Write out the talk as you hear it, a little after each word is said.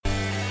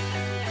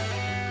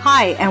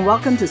Hi, and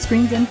welcome to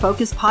Screens in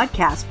Focus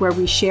podcast, where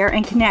we share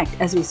and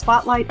connect as we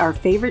spotlight our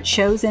favorite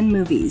shows and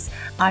movies.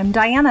 I'm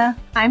Diana.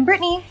 I'm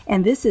Brittany.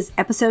 And this is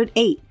episode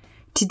 8.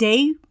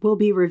 Today, we'll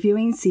be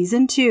reviewing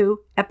season 2,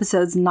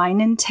 episodes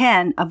 9 and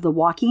 10 of The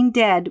Walking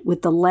Dead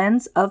with the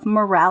lens of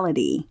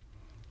morality.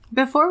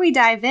 Before we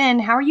dive in,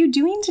 how are you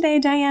doing today,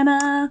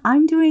 Diana?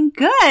 I'm doing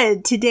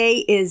good.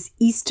 Today is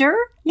Easter,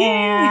 Yay.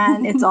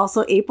 And it's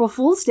also April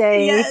Fool's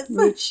Day, yes.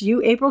 Which you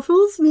April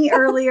Fool's me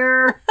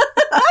earlier.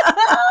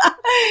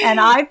 And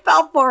I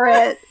fell for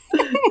it.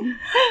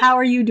 How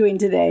are you doing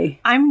today?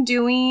 I'm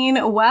doing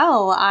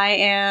well.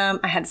 I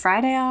had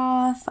Friday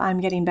off. I'm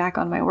getting back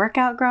on my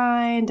workout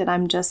grind, and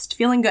I'm just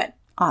feeling good.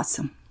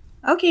 Awesome.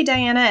 Okay,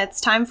 Diana,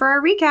 it's time for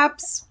our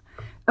recaps.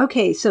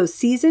 Okay, so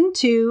season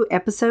 2,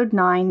 episode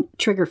 9,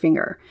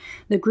 Triggerfinger.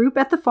 The group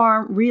at the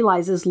farm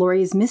realizes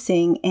Lori is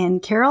missing,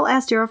 and Carol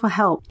asks Daryl for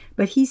help,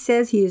 but he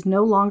says he is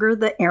no longer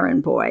the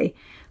errand boy.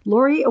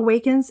 Lori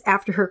awakens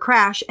after her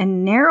crash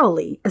and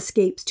narrowly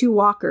escapes 2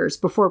 walkers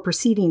before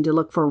proceeding to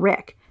look for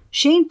Rick.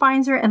 Shane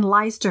finds her and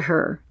lies to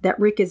her that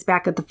Rick is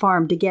back at the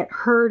farm to get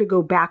her to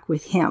go back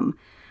with him.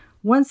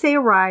 Once they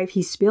arrive,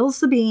 he spills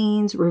the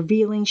beans,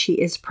 revealing she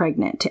is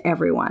pregnant to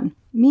everyone.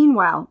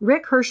 Meanwhile,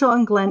 Rick, Herschel,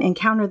 and Glenn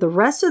encounter the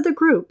rest of the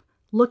group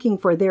looking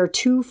for their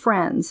 2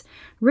 friends.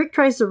 Rick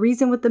tries to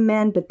reason with the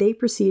men, but they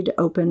proceed to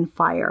open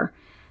fire.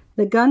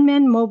 The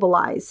gunmen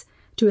mobilize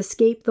to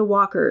escape the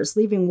walkers,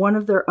 leaving one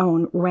of their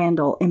own,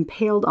 Randall,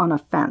 impaled on a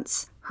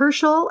fence.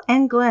 Herschel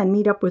and Glenn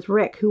meet up with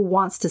Rick, who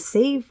wants to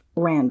save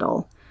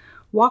Randall.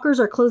 Walkers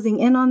are closing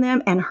in on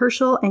them, and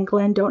Herschel and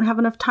Glenn don't have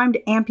enough time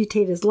to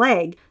amputate his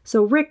leg,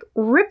 so Rick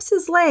rips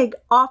his leg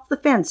off the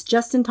fence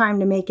just in time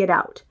to make it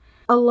out.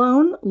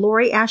 Alone,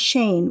 Lori asks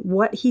Shane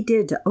what he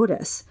did to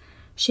Otis.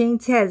 Shane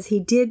says he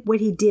did what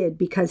he did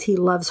because he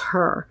loves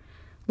her.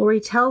 Lori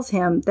tells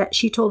him that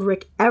she told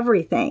Rick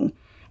everything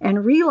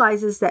and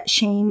realizes that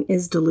Shane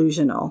is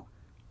delusional.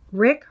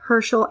 Rick,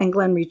 Herschel, and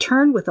Glenn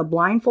return with a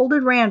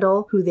blindfolded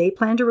Randall, who they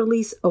plan to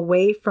release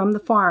away from the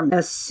farm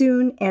as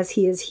soon as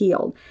he is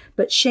healed.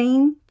 But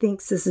Shane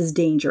thinks this is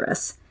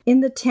dangerous.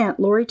 In the tent,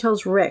 Lori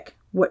tells Rick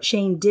what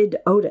Shane did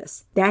to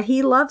Otis, that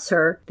he loves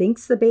her,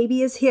 thinks the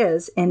baby is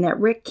his, and that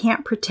Rick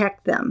can't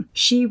protect them.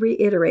 She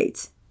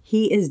reiterates,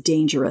 he is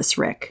dangerous,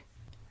 Rick.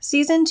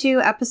 Season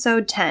 2,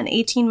 episode 10,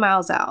 18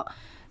 Miles Out.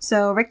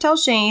 So Rick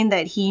tells Shane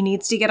that he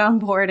needs to get on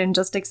board and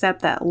just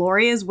accept that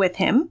Lori is with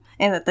him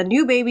and that the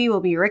new baby will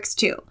be Rick's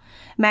too.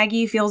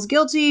 Maggie feels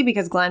guilty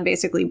because Glenn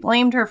basically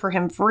blamed her for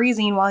him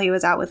freezing while he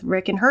was out with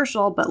Rick and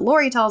Herschel, but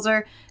Lori tells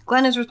her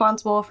Glenn is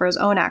responsible for his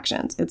own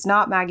actions. It's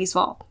not Maggie's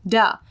fault.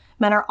 Duh.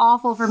 Men are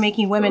awful for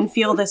making women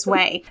feel this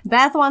way.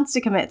 Beth wants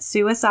to commit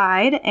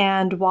suicide,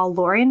 and while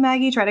Lori and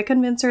Maggie try to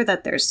convince her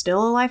that there's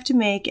still a life to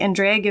make,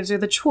 Andrea gives her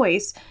the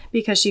choice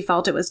because she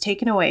felt it was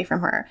taken away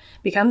from her.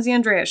 Becomes the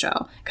Andrea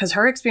show, because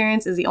her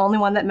experience is the only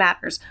one that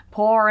matters.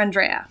 Poor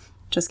Andrea.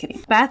 Just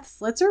kidding. Beth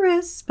slits her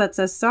wrists, but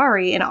says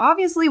sorry and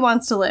obviously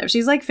wants to live.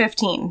 She's like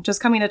 15, just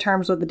coming to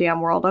terms with the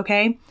damn world,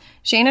 okay?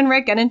 Shane and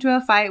Rick get into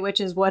a fight,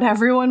 which is what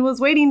everyone was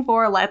waiting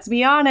for. Let's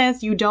be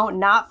honest, you don't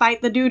not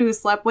fight the dude who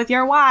slept with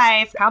your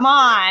wife. Come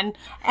on.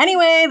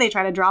 Anyway, they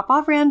try to drop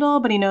off Randall,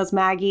 but he knows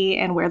Maggie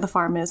and where the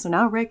farm is, so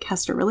now Rick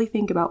has to really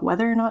think about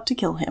whether or not to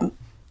kill him.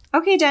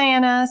 Okay,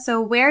 Diana,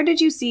 so where did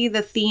you see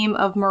the theme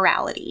of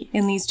morality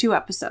in these 2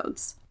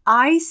 episodes?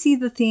 I see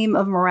the theme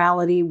of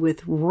morality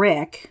with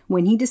Rick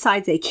when he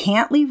decides they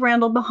can't leave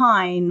Randall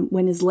behind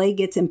when his leg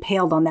gets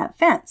impaled on that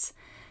fence.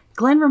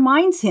 Glenn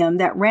reminds him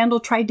that Randall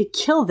tried to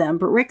kill them,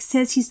 but Rick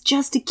says he's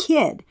just a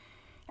kid.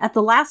 At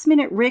the last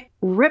minute, Rick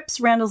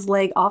rips Randall's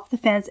leg off the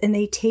fence and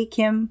they take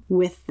him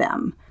with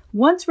them.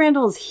 Once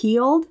Randall is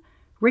healed,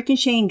 Rick and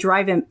Shane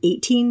drive him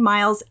 18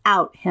 miles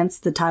out, hence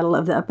the title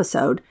of the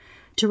episode,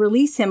 to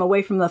release him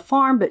away from the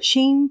farm, but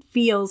Shane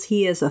feels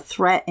he is a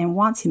threat and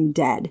wants him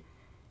dead.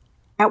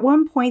 At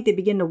one point, they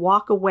begin to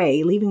walk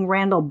away, leaving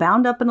Randall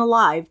bound up and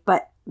alive,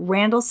 but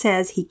Randall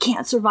says he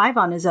can't survive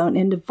on his own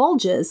and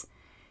divulges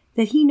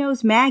that he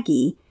knows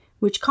Maggie,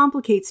 which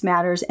complicates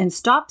matters and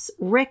stops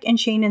Rick and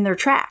Shane in their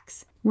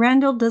tracks.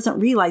 Randall doesn't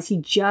realize he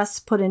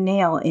just put a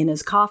nail in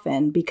his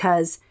coffin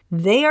because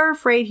they are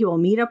afraid he will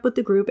meet up with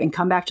the group and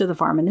come back to the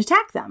farm and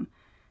attack them.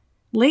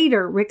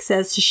 Later, Rick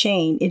says to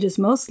Shane it is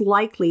most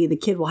likely the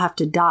kid will have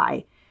to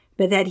die,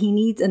 but that he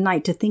needs a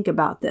night to think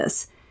about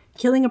this.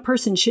 Killing a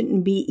person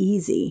shouldn't be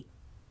easy.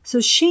 So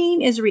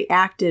Shane is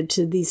reactive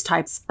to these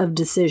types of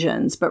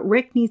decisions, but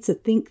Rick needs to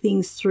think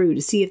things through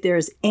to see if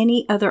there's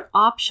any other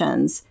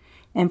options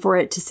and for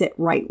it to sit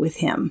right with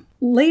him.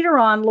 Later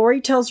on,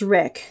 Lori tells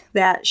Rick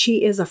that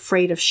she is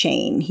afraid of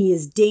Shane. He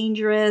is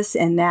dangerous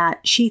and that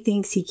she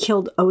thinks he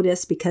killed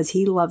Otis because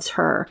he loves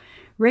her.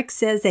 Rick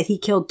says that he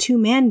killed 2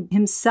 men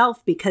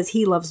himself because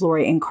he loves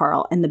Lori and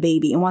Carl and the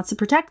baby and wants to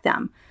protect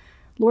them.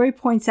 Lori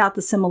points out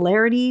the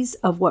similarities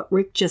of what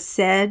Rick just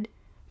said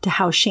to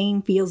how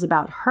Shane feels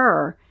about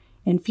her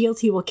and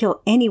feels he will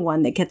kill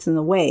anyone that gets in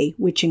the way,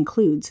 which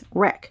includes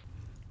Rick.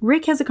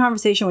 Rick has a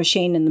conversation with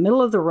Shane in the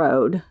middle of the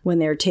road when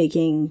they're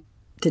taking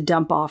to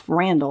dump off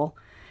Randall.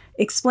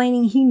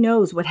 explaining he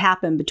knows what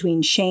happened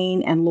between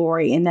Shane and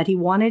Lori and that he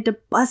wanted to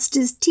bust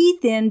his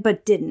teeth in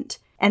but didn't,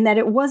 and that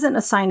it wasn't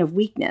a sign of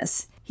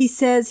weakness. He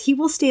says he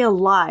will stay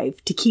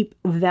alive to keep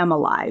them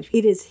alive.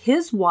 It is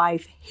his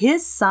wife,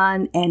 his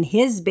son, and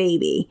his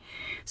baby.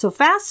 So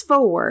fast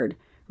forward,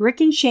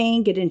 Rick and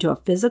Shane get into a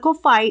physical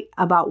fight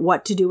about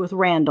what to do with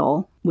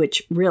Randall,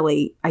 which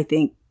really, I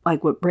think,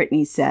 like what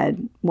Brittany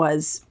said,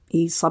 was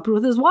he slept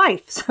with his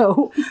wife.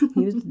 So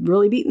he was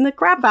really beating the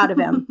crap out of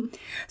him.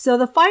 So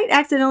the fight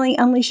accidentally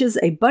unleashes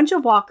a bunch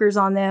of walkers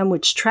on them,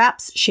 which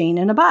traps Shane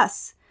in a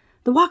bus.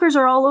 The walkers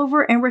are all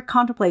over, and Rick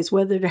contemplates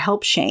whether to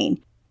help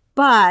Shane.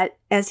 But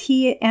as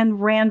he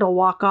and Randall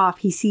walk off,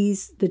 he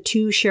sees the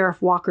two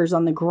sheriff walkers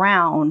on the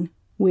ground,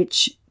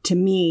 which to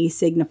me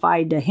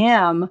signified to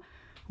him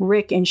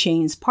Rick and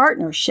Shane's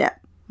partnership.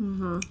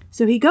 Mm-hmm.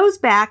 So he goes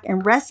back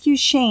and rescues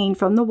Shane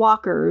from the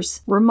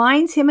walkers,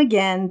 reminds him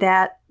again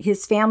that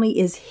his family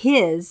is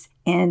his,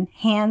 and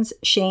hands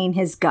Shane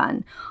his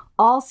gun.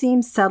 All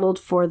seems settled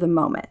for the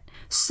moment.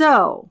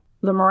 So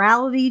the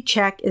morality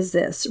check is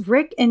this.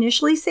 Rick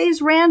initially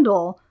saves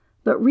Randall,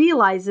 but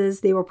realizes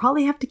they will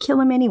probably have to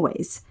kill him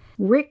anyways.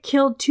 Rick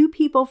killed 2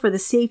 people for the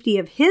safety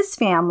of his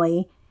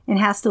family and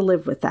has to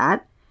live with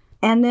that.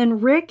 And then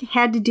Rick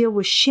had to deal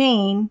with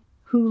Shane,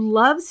 who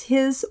loves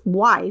his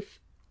wife,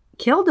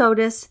 killed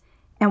Otis,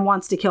 and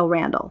wants to kill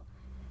Randall.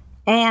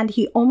 And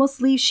he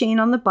almost leaves Shane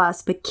on the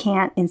bus, but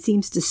can't, and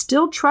seems to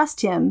still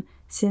trust him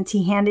since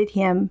he handed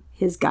him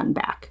his gun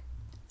back.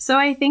 So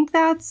I think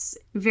that's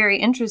very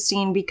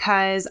interesting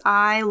because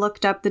I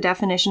looked up the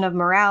definition of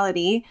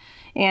morality,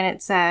 and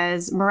it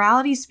says,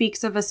 morality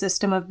speaks of a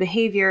system of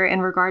behavior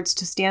in regards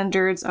to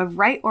standards of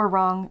right or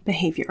wrong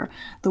behavior.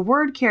 The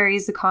word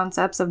carries the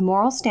concepts of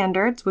moral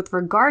standards with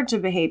regard to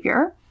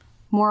behavior,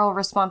 moral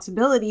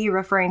responsibility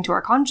referring to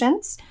our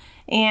conscience,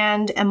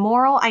 and a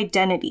moral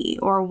identity,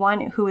 or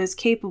one who is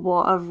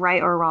capable of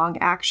right or wrong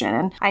action.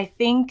 And I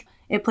think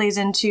it plays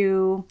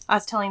into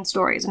us telling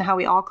stories and how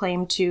we all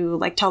claim to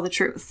tell the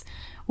truth.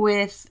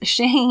 With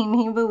Shane,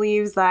 he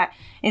believes that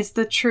it's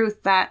the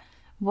truth that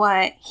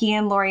what he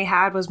and Lori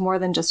had was more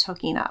than just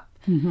hooking up.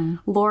 Mm-hmm.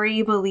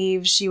 Lori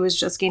believes she was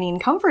just gaining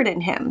comfort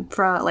in him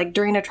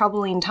during a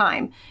troubling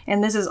time.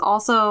 And this is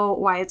also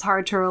why it's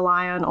hard to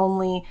rely on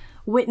only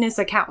witness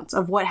accounts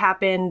of what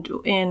happened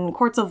in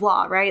courts of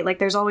law, right?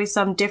 There's always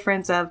some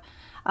difference of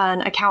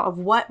an account of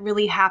what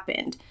really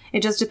happened.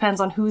 It just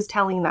depends on who's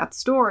telling that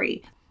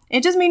story.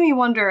 It just made me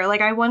wonder,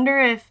 I wonder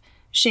if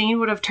Shane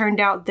would have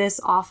turned out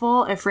this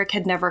awful if Rick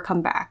had never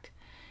come back.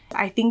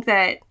 I think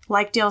that,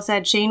 like Dale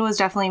said, Shane was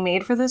definitely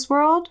made for this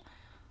world,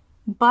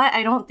 but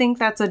I don't think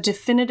that's a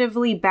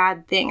definitively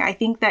bad thing. I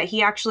think that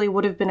he actually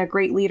would have been a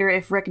great leader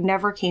if Rick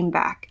never came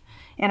back.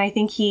 And I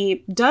think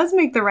he does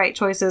make the right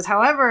choices.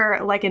 However,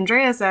 like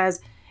Andrea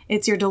says,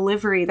 it's your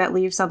delivery that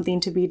leaves something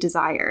to be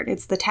desired.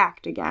 It's the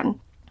tact again.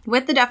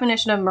 With the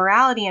definition of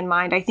morality in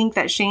mind, I think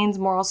that Shane's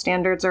moral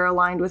standards are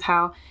aligned with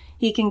how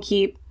he can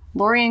keep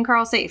Lori and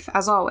Carl safe,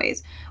 as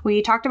always.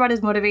 We talked about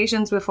his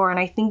motivations before, and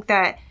I think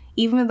that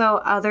even though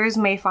others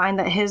may find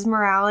that his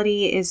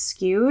morality is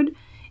skewed,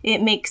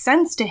 it makes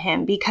sense to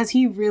him because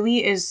he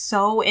really is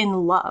so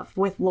in love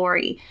with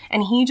Lori,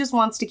 and he just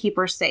wants to keep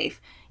her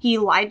safe. He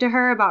lied to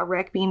her about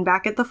Rick being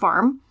back at the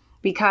farm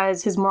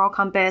because his moral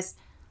compass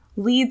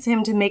leads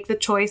him to make the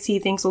choice he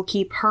thinks will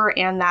keep her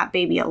and that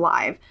baby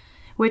alive,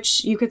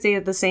 which you could say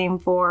the same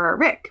for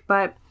Rick,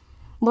 but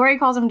Lori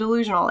calls him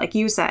delusional, like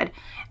you said,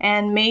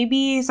 and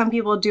maybe some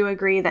people do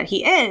agree that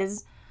he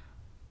is,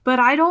 but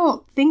I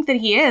don't think that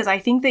he is. I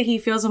think that he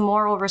feels a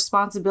moral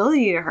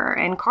responsibility to her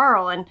and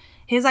Carl, and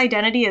his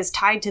identity is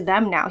tied to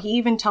them now. He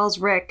even tells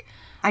Rick,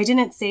 I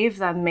didn't save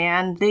them,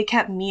 man. They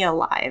kept me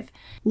alive.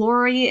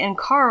 Lori and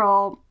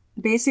Carl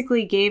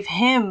basically gave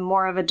him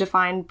more of a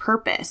defined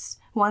purpose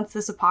once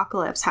this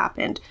apocalypse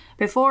happened.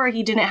 Before,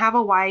 he didn't have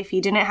a wife, he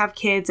didn't have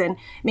kids, and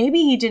maybe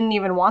he didn't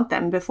even want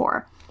them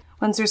before.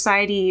 When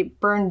society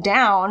burned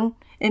down,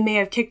 it may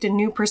have kicked a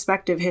new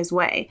perspective his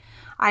way.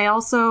 I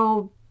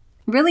also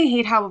really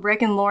hate how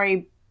Rick and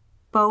Lori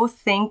both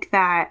think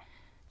that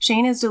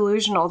Shane is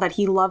delusional, that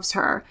he loves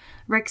her.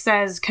 Rick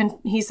says,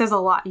 he says a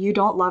lot, you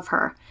don't love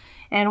her.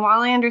 And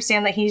while I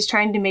understand that he's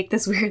trying to make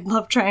this weird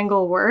love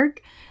triangle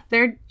work,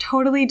 they're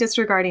totally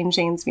disregarding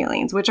Shane's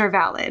feelings, which are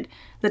valid.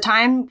 The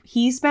time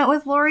he spent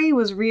with Lori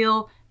was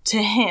real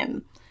to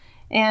him.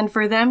 And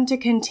for them to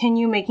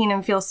continue making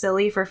him feel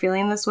silly for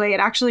feeling this way, it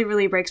actually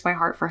really breaks my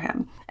heart for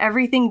him.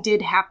 Everything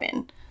did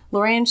happen.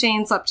 Lori and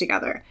Shane slept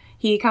together.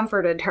 He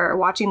comforted her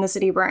watching the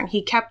city burn.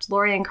 He kept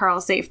Lori and Carl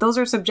safe. Those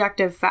are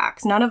subjective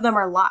facts. None of them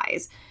are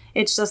lies.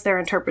 It's just their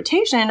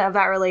interpretation of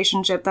that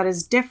relationship that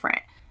is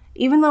different.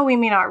 Even though we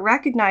may not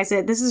recognize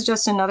it, this is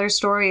just another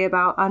story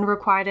about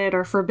unrequited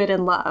or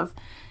forbidden love.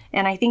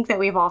 And I think that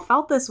we've all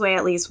felt this way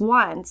at least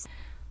once.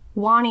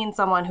 Wanting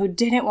someone who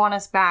didn't want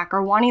us back,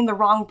 or wanting the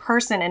wrong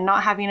person and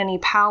not having any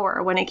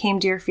power when it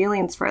came to your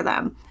feelings for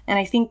them. And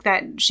I think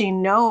that she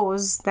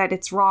knows that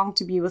it's wrong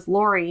to be with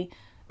Lori,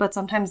 but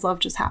sometimes love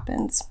just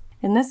happens.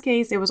 In this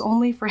case, it was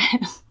only for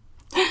him.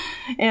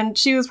 and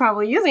she was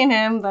probably using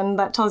him, then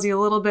that tells you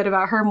a little bit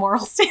about her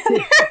moral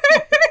standards.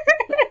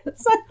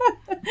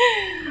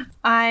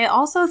 I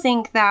also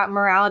think that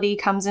morality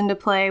comes into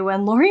play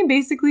when Lori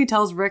basically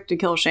tells Rick to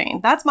kill Shane.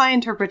 That's my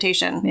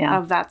interpretation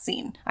of that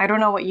scene. I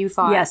don't know what you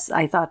thought. Yes,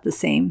 I thought the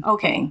same.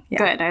 Okay,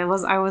 good. I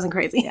wasn't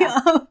crazy.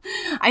 Yeah.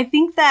 I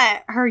think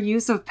that her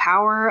use of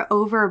power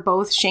over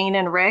both Shane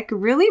and Rick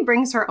really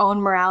brings her own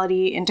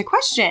morality into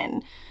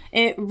question.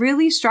 It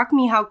really struck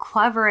me how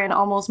clever and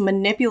almost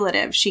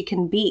manipulative she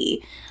can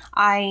be.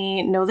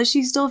 I know that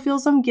she still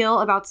feels some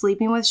guilt about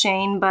sleeping with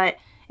Shane, but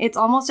it's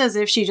almost as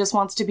if she just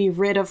wants to be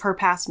rid of her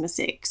past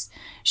mistakes.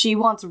 She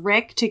wants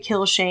Rick to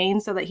kill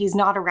Shane so that he's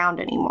not around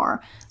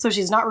anymore. So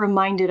she's not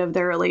reminded of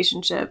their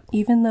relationship,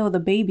 even though the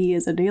baby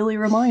is a daily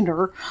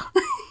reminder.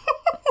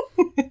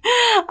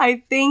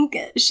 I think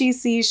she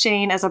sees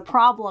Shane as a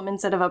problem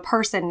instead of a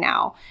person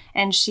now.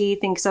 And she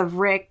thinks of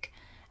Rick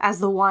as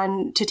the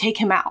one to take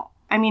him out.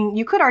 I mean,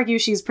 you could argue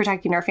she's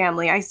protecting her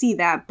family. I see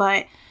that,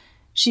 but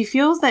she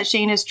feels that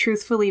Shane is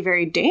truthfully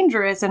very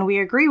dangerous, and we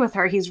agree with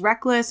her. He's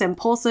reckless,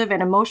 impulsive,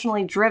 and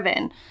emotionally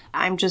driven.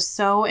 I'm just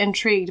so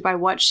intrigued by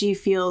what she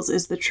feels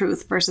is the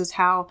truth versus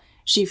how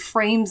she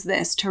frames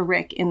this to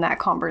Rick in that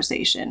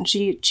conversation.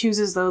 She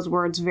chooses those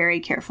words very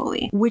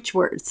carefully. Which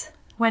words?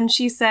 When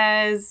she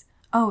says,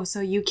 "Oh,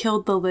 so you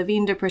killed the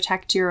living to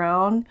protect your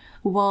own?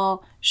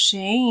 Well,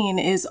 Shane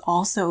is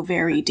also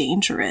very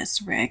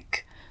dangerous,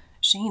 Rick.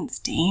 Shane's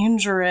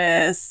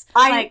dangerous."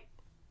 I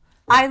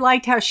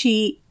liked how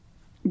she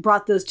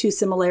brought those two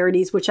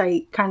similarities, which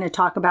I kind of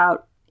talk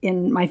about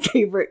in my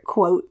favorite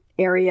quote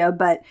area.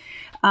 But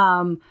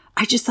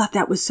I just thought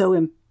that was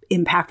so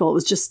impactful. It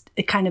was just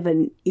a kind of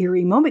an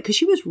eerie moment because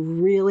she was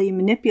really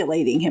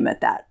manipulating him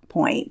at that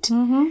point.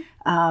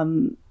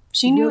 Mm-hmm.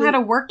 She knew how to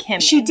work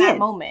him that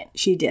moment.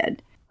 She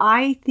did.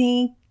 I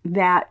think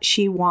that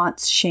she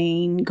wants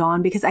Shane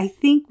gone because I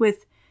think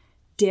with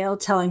Dale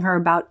telling her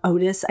about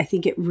Otis, I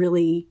think it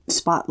really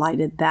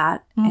spotlighted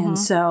that. Mm-hmm. And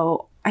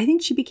so I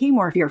think she became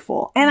more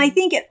fearful. And I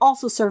think it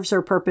also serves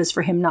her purpose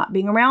for him not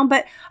being around.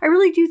 But I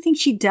really do think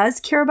she does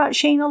care about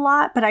Shane a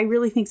lot. But I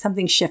really think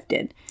something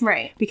shifted.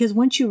 Right. Because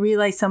once you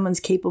realize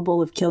someone's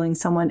capable of killing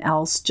someone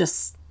else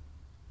just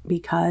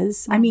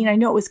because, I mean, I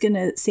know it was going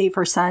to save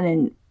her son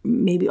and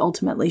maybe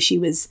ultimately she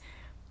was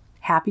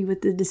happy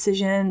with the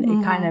decision.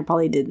 Mm-hmm. It kind of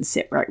probably didn't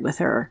sit right with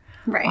her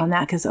on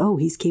that because,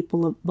 he's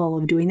capable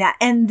of doing that.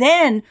 And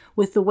then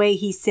with the way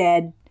he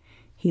said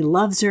he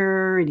loves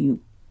her and he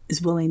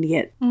is willing to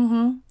get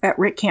that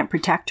Rick can't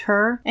protect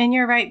her. And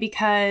you're right,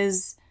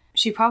 because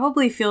she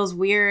probably feels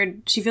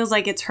weird. She feels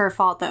like it's her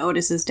fault that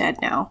Otis is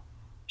dead now.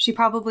 She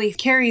probably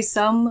carries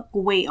some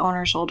weight on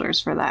her shoulders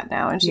for that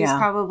now. And she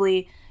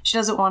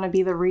doesn't want to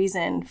be the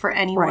reason for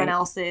anyone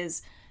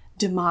else's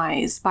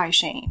demise by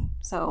Shane.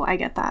 So I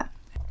get that.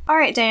 All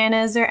right,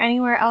 Diana, is there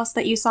anywhere else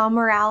that you saw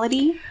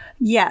morality?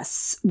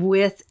 Yes,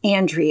 with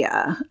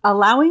Andrea.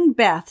 Allowing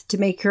Beth to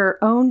make her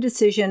own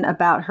decision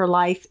about her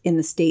life in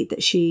the state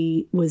that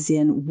she was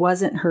in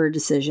wasn't her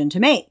decision to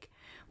make.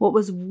 What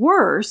was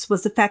worse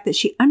was the fact that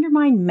she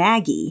undermined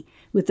Maggie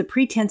with the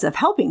pretense of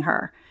helping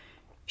her.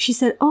 She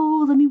said,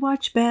 let me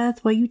watch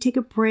Beth while you take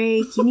a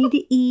break. You need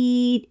to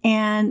eat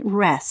and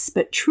rest.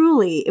 But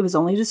truly, it was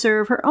only to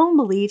serve her own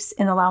beliefs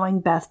in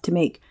allowing Beth to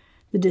make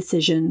the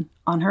decision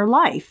on her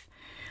life.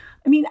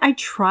 I mean, I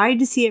tried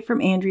to see it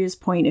from Andrea's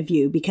point of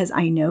view because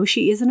I know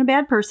she isn't a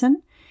bad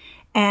person.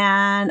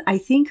 And I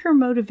think her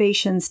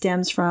motivation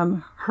stems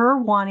from her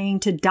wanting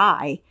to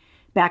die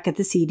back at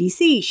the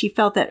CDC. She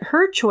felt that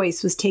her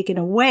choice was taken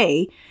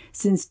away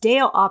since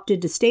Dale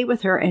opted to stay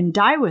with her and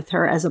die with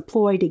her as a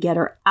ploy to get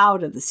her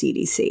out of the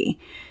CDC.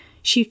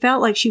 She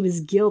felt like she was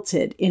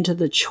guilted into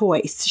the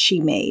choice she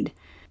made.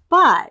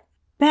 But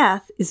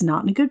Beth is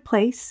not in a good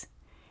place.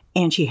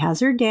 And she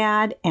has her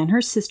dad and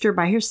her sister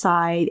by her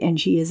side, and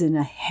she is in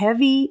a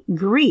heavy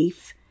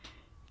grief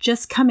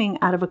just coming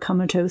out of a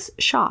comatose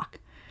shock.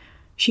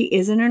 She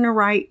isn't in her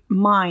right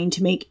mind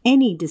to make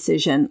any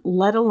decision,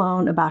 let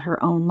alone about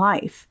her own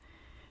life.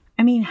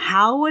 I mean,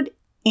 how would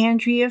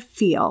Andrea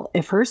feel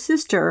if her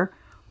sister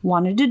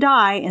wanted to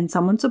die and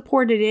someone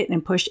supported it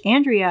and pushed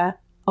Andrea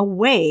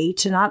away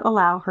to not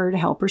allow her to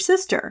help her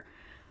sister?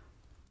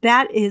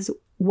 That is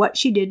what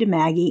she did to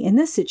Maggie in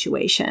this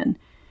situation.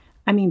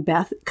 I mean,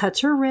 Beth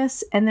cuts her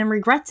wrists and then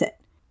regrets it.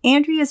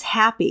 Andrea's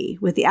happy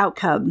with the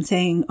outcome,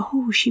 saying,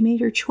 she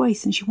made her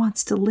choice and she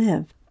wants to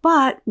live.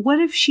 But what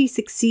if she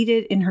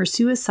succeeded in her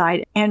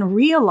suicide and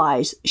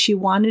realized she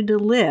wanted to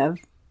live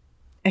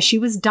as she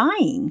was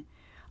dying?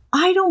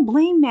 I don't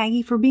blame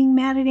Maggie for being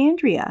mad at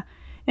Andrea.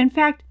 In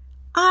fact,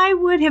 I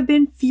would have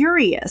been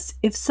furious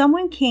if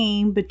someone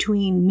came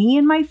between me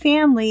and my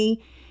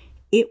family.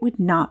 It would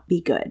not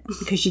be good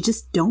because you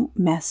just don't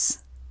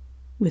mess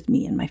with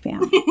me and my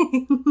family.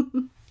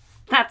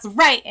 That's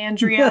right,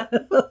 Andrea.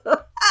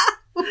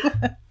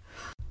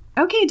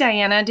 Okay,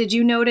 Diana, did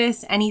you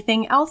notice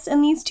anything else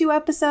in these two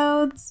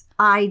episodes?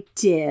 I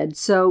did.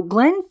 So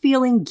Glenn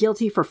feeling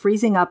guilty for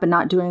freezing up and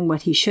not doing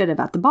what he should have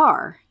at the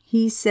bar.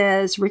 He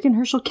says Rick and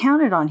Herschel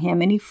counted on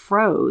him, and he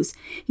froze.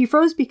 He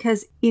froze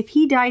because if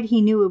he died,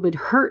 he knew it would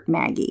hurt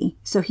Maggie,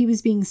 so he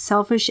was being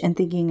selfish and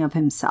thinking of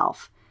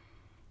himself.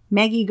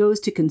 Maggie goes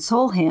to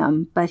console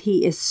him, but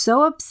he is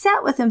so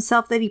upset with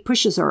himself that he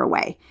pushes her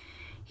away.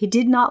 He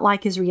did not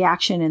like his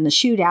reaction in the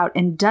shootout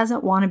and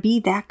doesn't want to be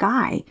that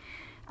guy.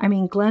 I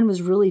mean, Glenn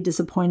was really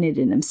disappointed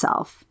in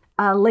himself.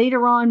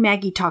 Later on,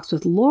 Maggie talks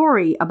with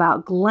Laurie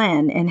about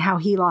Glenn and how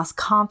he lost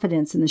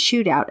confidence in the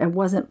shootout and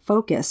wasn't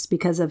focused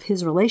because of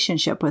his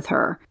relationship with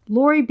her.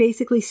 Laurie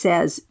basically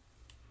says,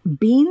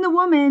 being the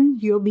woman,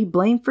 you'll be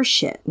blamed for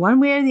shit, one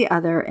way or the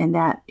other, and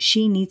that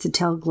she needs to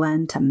tell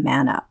Glenn to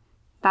man up.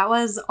 That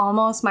was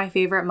almost my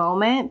favorite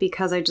moment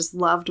because I just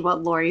loved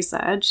what Laurie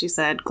said. She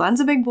said, Glenn's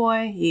a big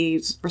boy.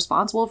 He's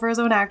responsible for his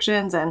own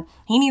actions and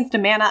he needs to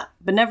man up,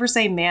 but never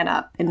say man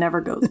up. It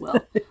never goes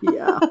well.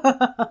 Yeah,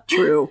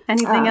 true.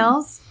 Anything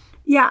else?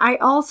 Yeah, I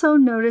also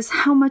noticed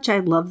how much I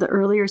love the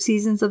earlier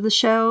seasons of the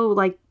show.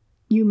 Like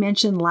you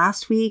mentioned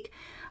last week.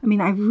 I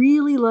mean, I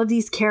really love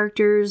these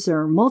characters.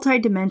 They're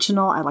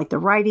multidimensional. I like the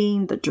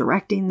writing, the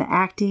directing, the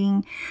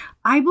acting.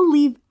 I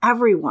believe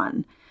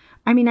everyone.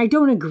 I mean, I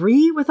don't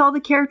agree with all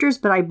the characters,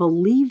 but I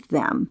believe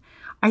them.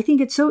 I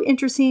think it's so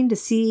interesting to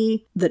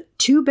see the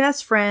two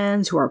best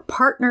friends who are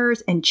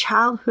partners and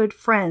childhood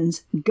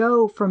friends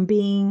go from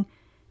being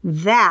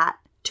that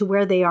to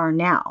where they are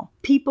now.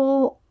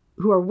 People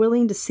who are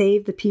willing to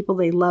save the people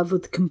they love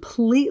with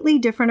completely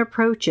different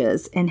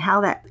approaches and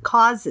how that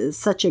causes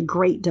such a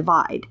great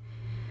divide.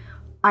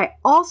 I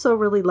also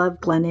really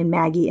love Glenn and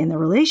Maggie and the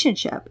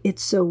relationship.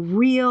 It's so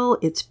real,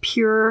 it's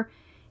pure,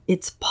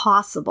 it's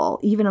possible,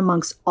 even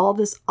amongst all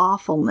this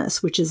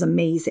awfulness, which is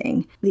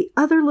amazing. The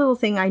other little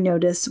thing I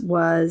noticed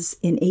was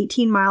in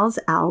 18 Miles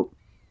Out,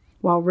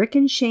 while Rick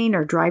and Shane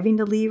are driving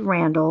to leave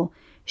Randall,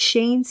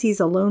 Shane sees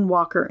a lone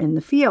walker in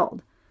the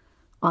field.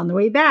 On the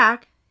way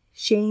back,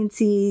 Shane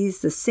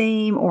sees the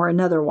same or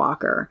another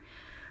walker.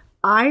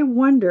 I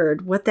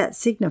wondered what that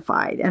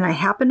signified, and I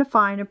happened to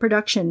find a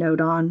production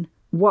note on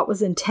what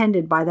was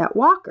intended by that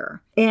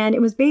walker. And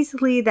it was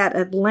basically that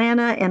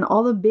Atlanta and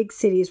all the big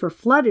cities were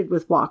flooded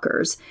with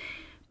walkers,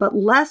 but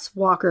less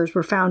walkers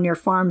were found near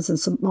farms and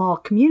small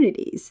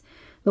communities.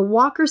 The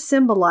walkers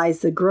symbolize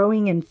the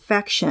growing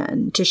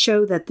infection to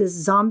show that this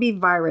zombie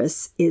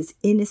virus is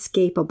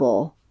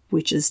inescapable,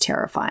 which is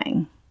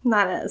terrifying.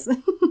 That is.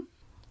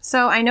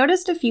 So I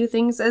noticed a few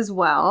things as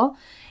well.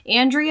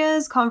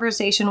 Andrea's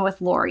conversation with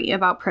Laurie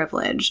about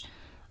privilege.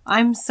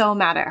 I'm so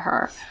mad at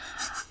her.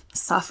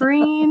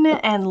 Suffering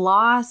and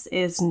loss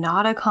is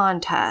not a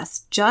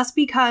contest. Just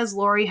because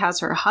Laurie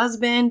has her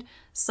husband,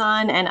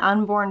 son, and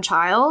unborn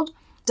child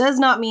does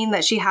not mean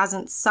that she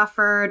hasn't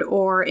suffered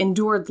or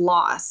endured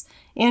loss.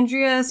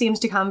 Andrea seems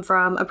to come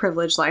from a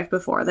privileged life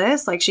before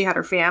this. Like, she had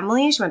her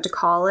family, she went to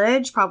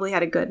college, probably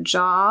had a good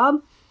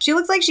job. She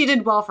looks like she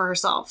did well for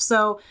herself.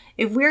 So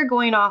if we're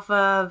going off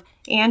of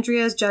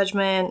Andrea's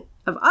judgment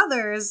of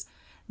others,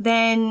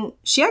 then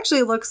she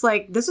actually looks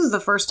like this is the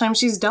first time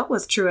she's dealt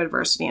with true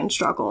adversity and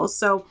struggles.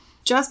 So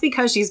just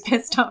because she's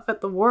pissed off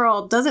at the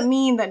world doesn't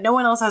mean that no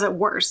one else has it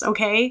worse,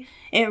 okay?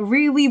 It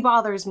really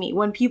bothers me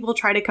when people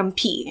try to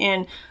compete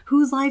in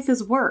whose life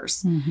is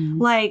worse.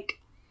 Mm-hmm. Like,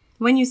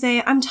 when you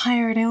say, I'm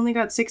tired, I only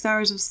got 6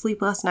 hours of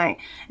sleep last night,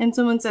 and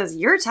someone says,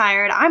 you're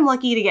tired, I'm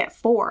lucky to get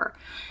 4.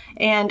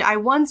 And I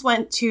once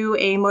went to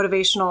a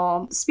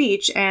motivational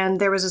speech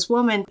and there was this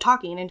woman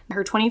talking and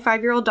her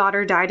 25-year-old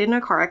daughter died in a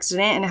car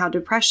accident and how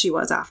depressed she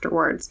was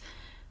afterwards.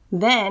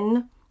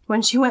 Then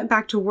when she went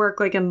back to work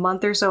like a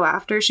month or so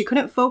after, she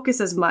couldn't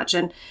focus as much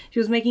and she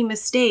was making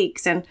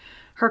mistakes. And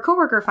her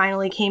coworker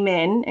finally came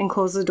in and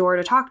closed the door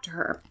to talk to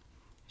her.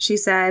 She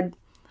said,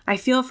 I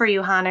feel for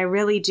you, hon, I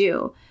really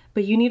do.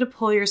 But you need to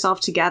pull yourself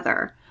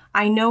together.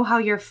 I know how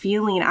you're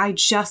feeling. I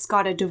just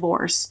got a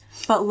divorce,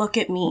 but look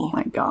at me. Oh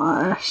my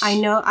gosh. I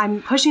know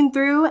I'm pushing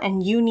through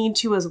and you need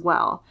to as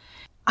well.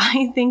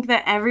 I think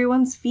that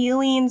everyone's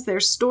feelings, their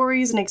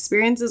stories and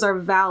experiences are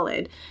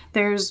valid.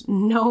 There's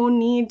no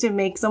need to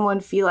make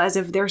someone feel as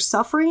if their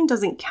suffering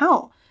doesn't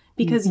count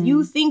because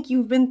you think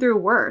you've been through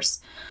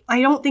worse. I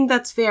don't think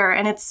that's fair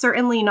and it's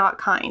certainly not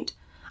kind.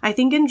 I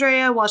think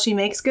Andrea, while she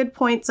makes good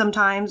points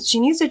sometimes, she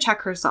needs to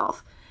check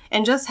herself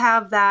and just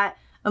have that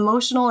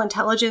emotional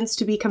intelligence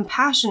to be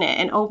compassionate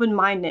and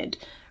open-minded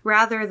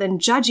rather than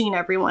judging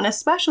everyone,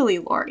 especially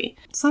Laurie.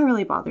 So that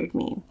really bothered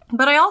me.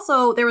 But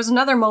there was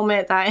another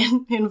moment that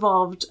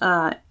involved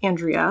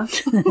Andrea.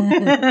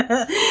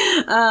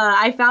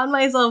 I found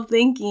myself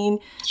thinking...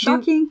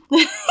 Shocking.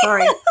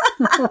 Sorry.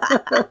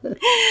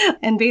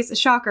 And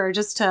shocker,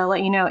 just to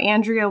let you know,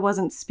 Andrea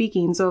wasn't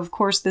speaking, so of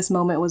course this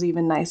moment was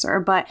even nicer.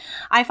 But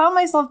I found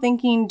myself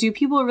thinking, do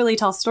people really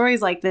tell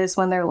stories like this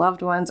when their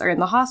loved ones are in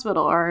the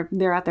hospital or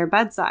they're at their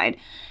bedside?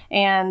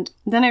 And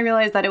then I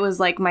realized that it was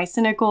like my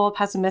cynical,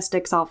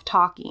 pessimistic self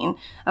talking.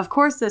 Of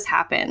course this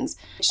happens.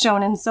 It's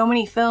shown in so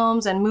many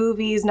films and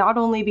movies, not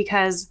only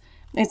because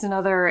it's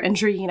another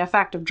intriguing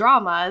effect of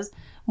dramas,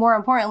 more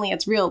importantly,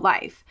 it's real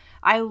life.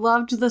 I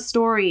loved the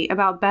story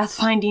about Beth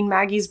finding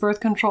Maggie's birth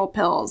control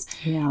pills.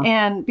 Yeah.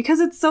 And because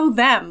it's so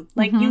them,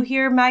 like you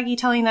hear Maggie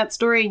telling that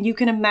story and you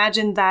can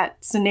imagine that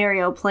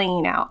scenario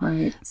playing out.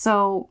 Right.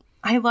 So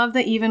I love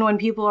that even when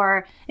people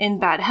are in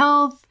bad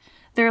health,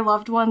 their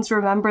loved ones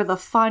remember the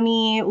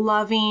funny,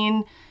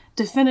 loving,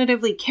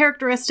 definitively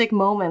characteristic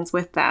moments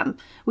with them.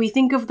 We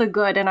think of the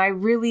good, and I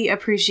really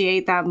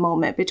appreciate that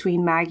moment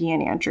between Maggie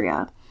and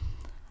Andrea.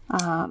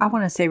 I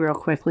want to say real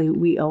quickly,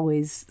 we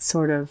always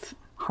sort of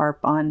harp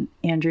on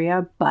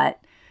Andrea, but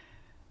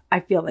I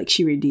feel like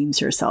she redeems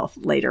herself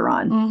later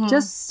on.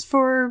 Just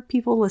for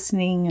people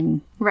listening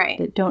and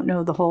that don't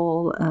know the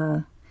whole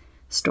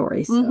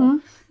story. So.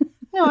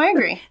 No, I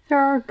agree. There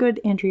are good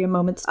Andrea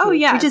moments too. Oh,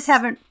 yes. We just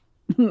haven't...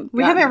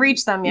 We haven't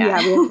reached them yet. Yeah,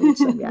 we haven't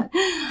reached them yet.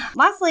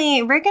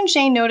 Lastly, Rick and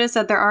Shane notice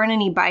that there aren't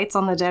any bites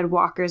on the dead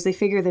walkers. They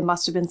figure they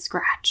must have been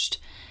scratched.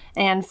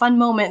 And fun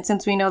moment,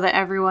 since we know that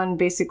everyone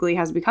basically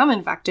has become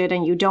infected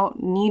and you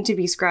don't need to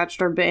be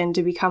scratched or bitten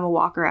to become a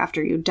walker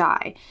after you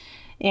die.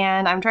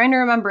 And I'm trying to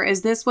remember,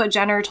 is this what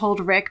Jenner told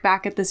Rick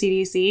back at the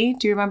CDC?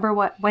 Do you remember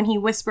when he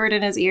whispered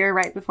in his ear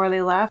right before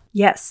they left?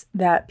 Yes,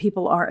 that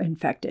people are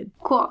infected.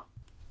 Cool.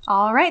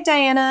 All right,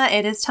 Diana,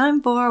 it is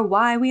time for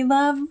Why We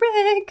Love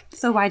Rick.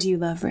 So why do you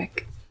love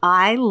Rick?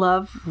 I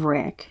love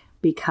Rick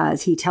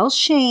because he tells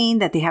Shane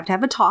that they have to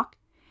have a talk,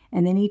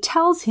 and then he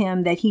tells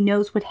him that he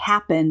knows what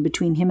happened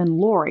between him and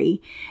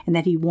Lori and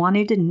that he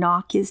wanted to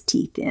knock his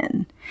teeth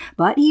in,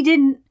 but he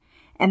didn't,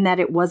 and that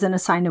it wasn't a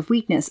sign of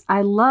weakness.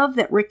 I love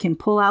that Rick can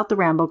pull out the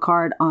Rambo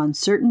card on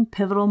certain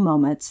pivotal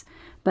moments,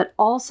 but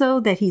also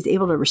that he's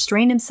able to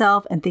restrain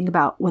himself and think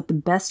about what the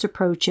best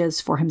approach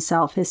is for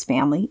himself, his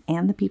family,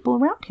 and the people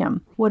around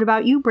him. What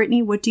about you,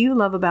 Brittany? What do you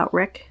love about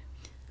Rick?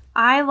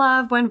 I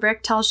love when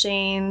Rick tells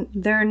Shane,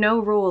 there are no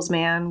rules,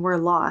 man. We're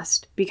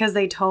lost. Because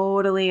they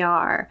totally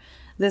are.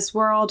 This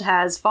world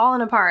has fallen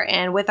apart,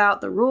 and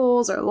without the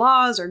rules or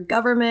laws or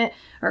government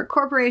or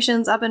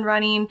corporations up and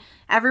running,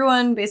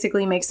 everyone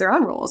basically makes their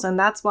own rules. And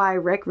that's why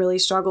Rick really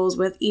struggles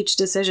with each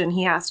decision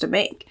he has to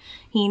make.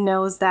 He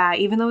knows that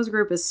even though his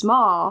group is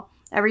small,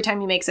 every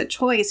time he makes a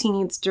choice, he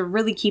needs to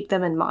really keep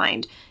them in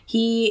mind.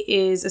 He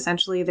is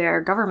essentially their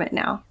government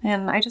now,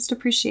 and I just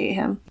appreciate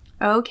him.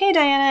 Okay,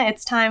 Diana,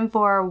 it's time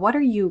for What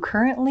Are You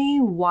Currently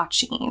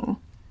Watching?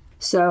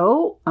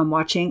 So, I'm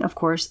watching, of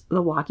course,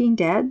 The Walking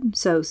Dead.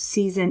 So,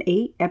 Season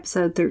 8,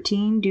 Episode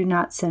 13, Do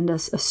Not Send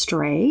Us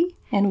Astray.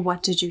 And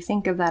what did you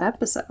think of that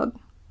episode?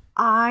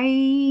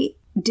 I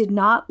did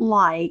not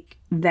like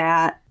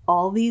that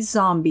all these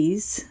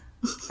zombies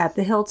at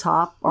the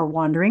hilltop are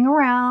wandering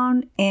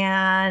around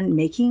and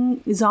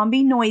making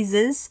zombie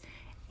noises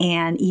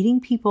and eating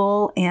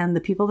people, and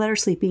the people that are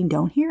sleeping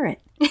don't hear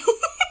it.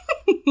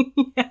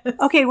 Yes.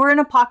 Okay, we're in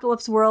an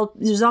apocalypse world.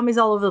 There's zombies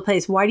all over the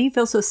place. Why do you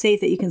feel so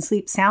safe that you can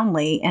sleep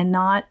soundly and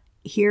not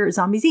hear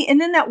zombies eat? And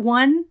then that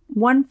one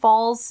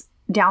falls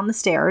down the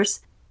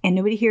stairs and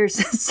nobody hears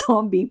a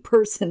zombie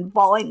person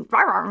falling,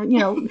 you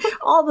know,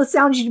 all the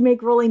sounds you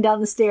make rolling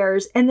down the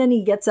stairs. And then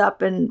he gets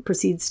up and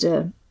proceeds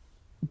to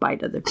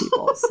bite other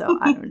people. So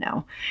I don't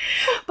know.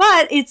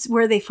 But it's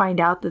where they find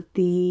out that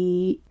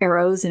the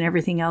arrows and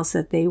everything else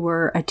that they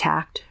were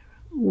attacked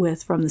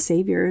with from the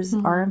saviors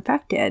are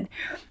infected.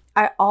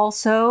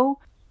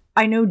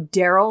 I know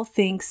Daryl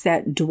thinks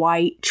that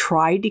Dwight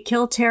tried to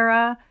kill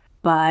Tara,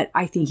 but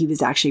I think he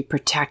was actually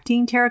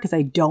protecting Tara because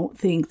I don't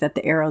think that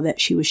the arrow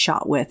that she was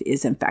shot with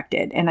is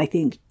infected. And I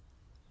think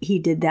he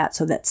did that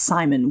so that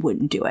Simon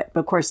wouldn't do it.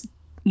 But of course,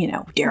 you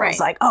know, Daryl's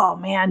like, oh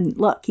man,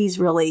 look, he's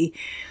really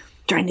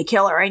trying to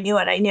kill her. I knew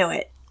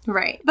it.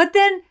 Right. But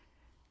then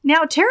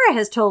now Tara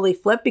has totally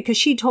flipped because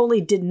she totally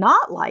did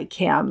not like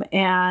him.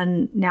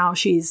 And now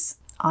she's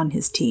on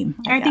his team.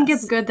 I think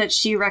it's good that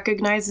she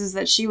recognizes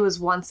that she was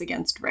once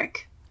against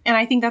Rick. And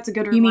I think that's a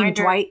good reminder. You mean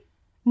Dwight?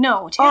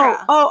 No,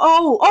 Tara.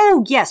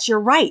 Oh, yes, you're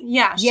right.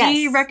 Yeah, yes.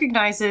 She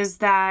recognizes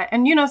that.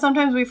 And, you know,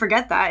 sometimes we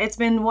forget that. It's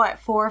been, 4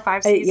 or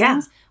 5 seasons?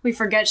 Yeah. We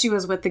forget she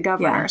was with the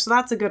governor. Yeah. So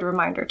that's a good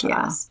reminder to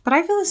us. But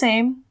I feel the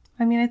same.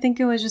 I mean, I think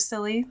it was just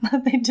silly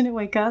that they didn't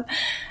wake up.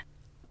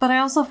 But I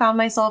also found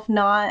myself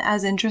not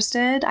as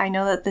interested. I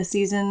know that this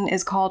season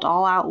is called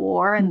All Out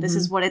War, and this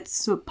is what it's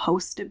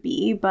supposed to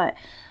be. But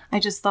I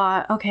just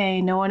thought,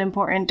 okay, no one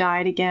important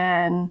died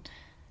again.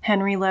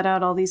 Henry let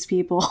out all these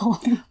people.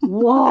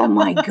 Whoa,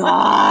 my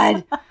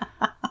God.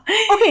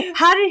 Okay,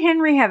 how did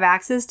Henry have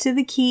access to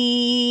the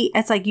key?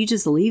 It's like you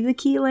just leave the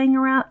key laying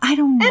around? I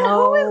don't know. And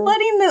who is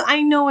letting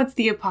I know it's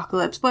the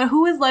apocalypse, but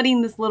who is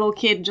letting this little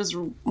kid just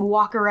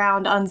walk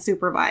around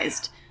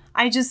unsupervised?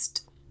 I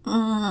just...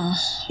 yeah.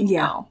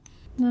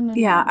 No.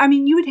 Yeah, I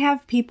mean, you would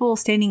have people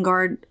standing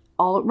guard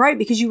all right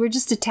because you were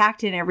just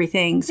attacked and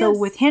everything. So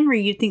with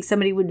Henry, you'd think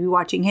somebody would be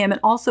watching him. And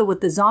also with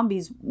the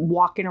zombies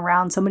walking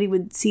around, somebody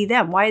would see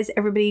them. Why is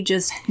everybody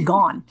just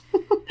gone?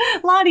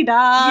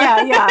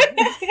 La-di-da. Yeah.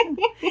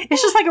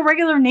 It's just like a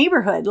regular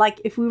neighborhood.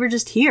 Like if we were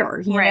just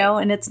here, you know,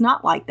 and it's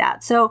not like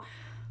that. So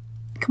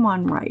come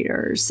on,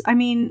 writers. I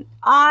mean,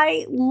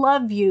 I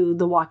love you,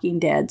 The Walking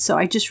Dead. So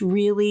I just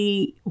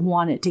really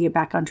want it to get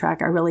back on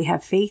track. I really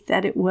have faith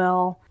that it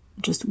will.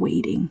 just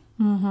waiting.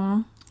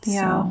 Yeah.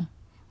 So.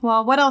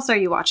 Well, what else are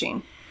you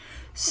watching?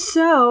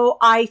 So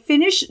I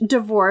finished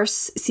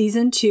Divorce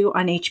season 2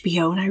 on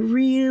HBO, and I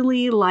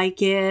really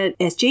like it.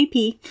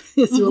 SJP,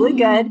 it's really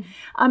good.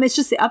 It's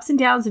just the ups and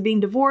downs of being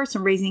divorced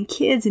and raising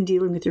kids and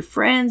dealing with your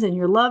friends and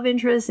your love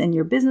interests and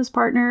your business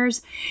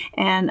partners.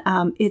 And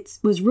it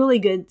was really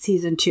good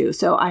season 2.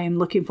 So I am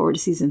looking forward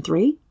to season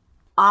 3.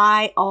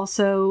 I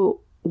also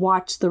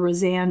watched the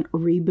Roseanne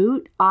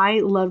reboot. I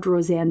loved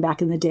Roseanne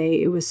back in the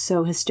day. It was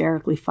so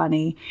hysterically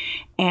funny.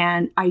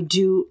 And I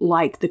do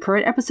like the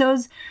current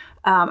episodes.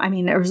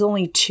 There was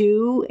only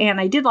 2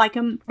 and I did like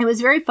them. It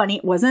was very funny.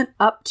 It wasn't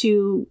up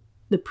to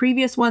the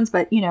previous ones,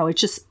 but it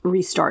just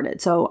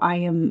restarted. So I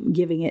am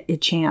giving it a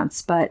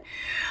chance. But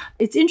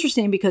it's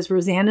interesting because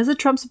Roseanne is a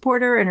Trump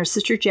supporter and her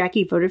sister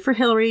Jackie voted for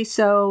Hillary.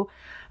 So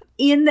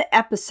in the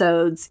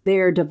episodes,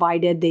 they're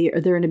divided.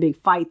 They're in a big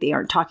fight. They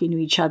aren't talking to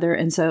each other.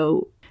 And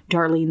so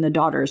Darlene, the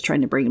daughter, is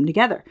trying to bring them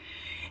together.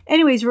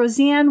 Anyways,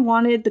 Roseanne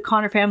wanted the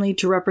Connor family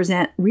to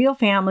represent real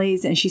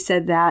families. And she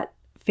said that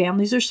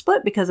families are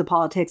split because of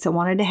politics and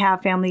wanted to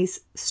have families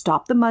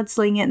stop the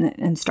mudslinging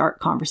and start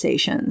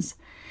conversations.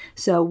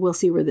 So we'll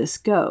see where this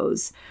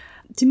goes.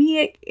 To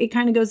me, it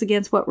kind of goes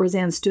against what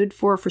Roseanne stood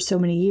for so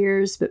many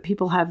years, but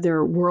people have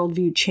their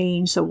worldview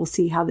change. So we'll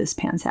see how this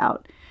pans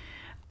out.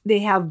 They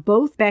have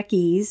both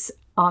Beckys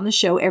on the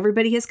show.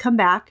 Everybody has come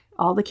back.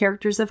 All the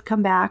characters have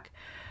come back,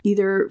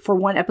 either for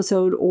one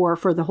episode or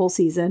for the whole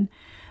season.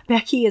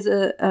 Becky is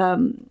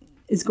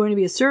going to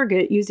be a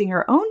surrogate using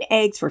her own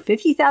eggs for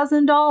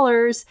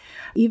 $50,000,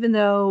 even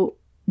though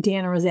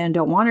Dan and Roseanne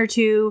don't want her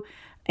to.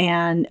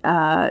 And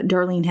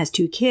Darlene has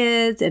 2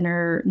 kids, and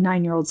her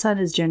 9-year-old son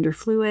is gender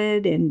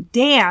fluid. And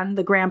Dan,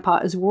 the grandpa,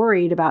 is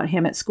worried about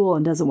him at school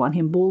and doesn't want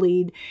him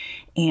bullied.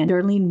 And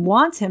Darlene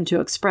wants him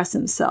to express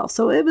himself.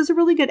 So it was a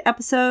really good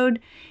episode.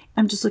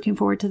 I'm just looking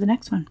forward to the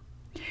next one.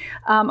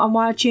 I'm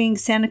watching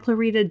Santa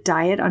Clarita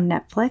Diet on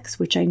Netflix,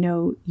 which I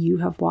know you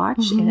have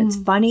watched, and it's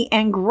funny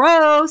and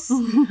gross.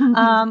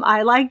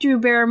 I like Drew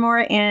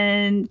Barrymore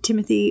and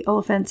Timothy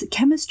Olyphant's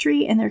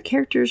chemistry and their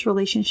characters'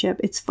 relationship.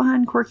 It's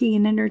fun, quirky,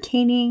 and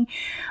entertaining.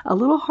 A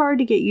little hard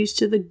to get used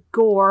to the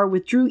gore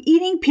with Drew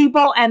eating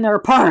people and their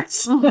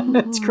parts.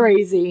 It's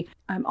crazy.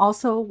 I'm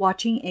also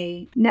watching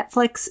a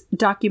Netflix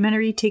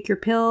documentary, Take Your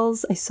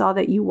Pills. I saw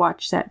that you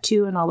watched that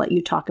too, and I'll let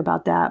you talk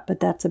about that,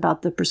 but that's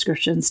about the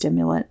prescription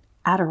stimulant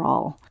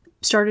Adderall.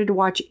 Started to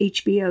watch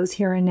HBO's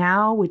Here and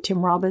Now with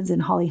Tim Robbins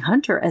and Holly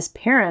Hunter as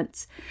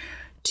parents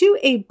to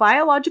a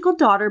biological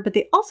daughter, but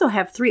they also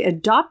have 3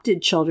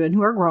 adopted children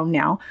who are grown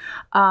now,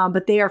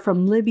 but they are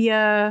from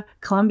Libya,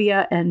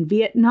 Colombia, and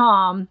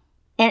Vietnam,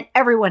 and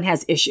everyone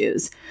has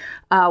issues.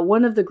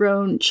 One of the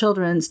grown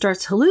children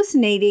starts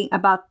hallucinating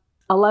about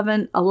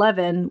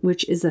 1111,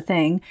 which is a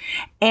thing,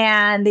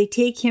 and they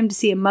take him to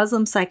see a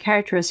Muslim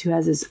psychiatrist who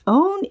has his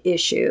own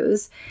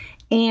issues,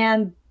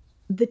 and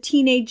the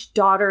teenage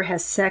daughter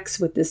has sex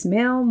with this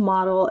male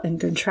model and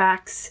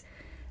contracts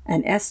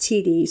an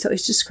STD. So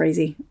it's just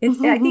crazy.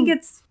 I think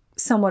it's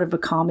somewhat of a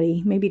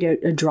comedy, maybe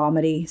a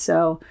dramedy.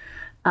 So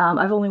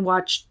I've only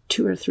watched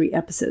 2 or 3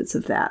 episodes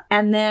of that.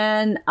 And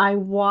then I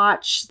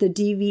watched the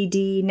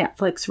DVD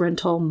Netflix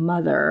rental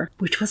Mother,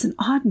 which was an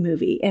odd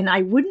movie. And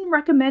I wouldn't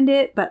recommend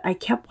it, but I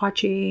kept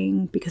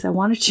watching because I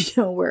wanted to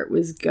know where it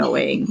was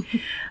going.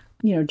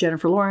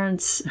 Jennifer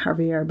Lawrence,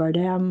 Javier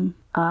Bardem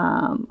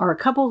are a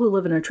couple who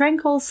live in a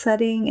tranquil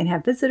setting and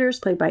have visitors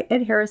played by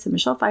Ed Harris and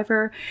Michelle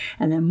Pfeiffer.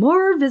 And then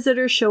more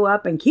visitors show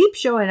up and keep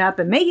showing up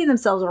and making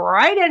themselves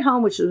right at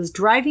home, which was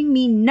driving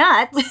me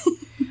nuts.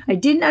 I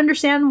didn't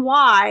understand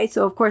why.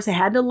 So, of course, I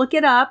had to look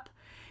it up.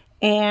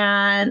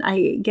 And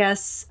I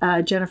guess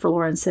Jennifer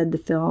Lawrence said the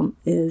film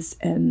is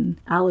an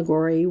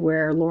allegory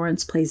where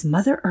Lawrence plays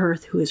Mother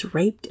Earth, who is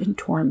raped and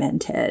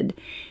tormented.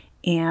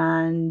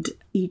 And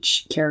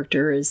each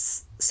character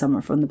is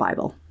someone from the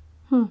Bible.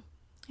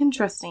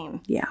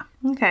 Interesting. Yeah.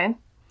 Okay.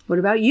 What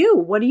about you?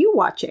 What are you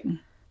watching?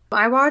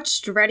 I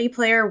watched Ready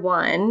Player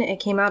One. It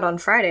came out on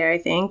Friday, I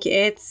think.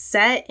 It's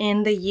set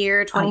in the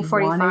year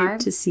 2045. I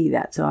wanted to see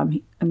that, so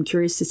I'm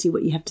curious to see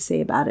what you have to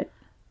say about it.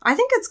 I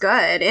think it's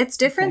good. It's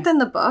different than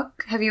the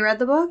book. Have you read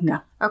the book?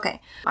 No.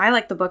 Okay. I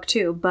like the book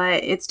too,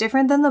 but it's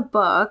different than the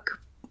book.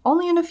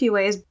 Only in a few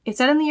ways. It's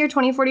set in the year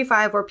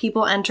 2045 where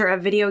people enter a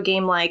video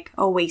game like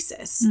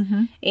Oasis.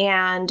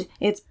 And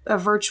it's a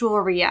virtual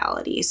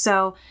reality.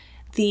 So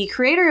the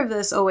creator of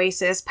this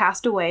Oasis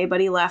passed away,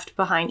 but he left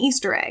behind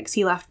Easter eggs.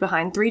 He left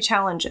behind 3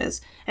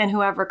 challenges. And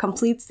whoever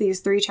completes these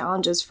 3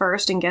 challenges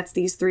first and gets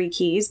these 3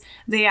 keys,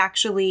 they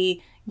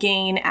actually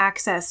gain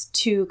access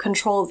to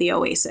control the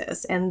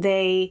Oasis. And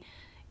they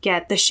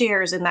get the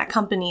shares in that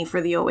company for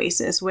the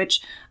Oasis,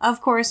 which,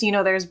 of course,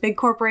 there's big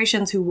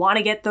corporations who want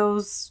to get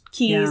those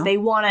keys. Yeah. They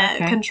want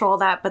to control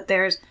that, but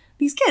there's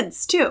these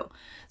kids too.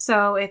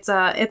 So it's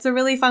a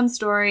really fun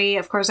story.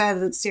 Of course, it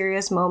has its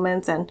serious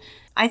moments, and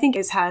I think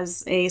it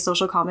has a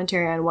social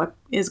commentary on what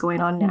is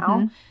going on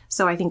now.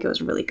 So I think it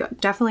was really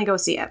good. Definitely go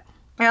see it.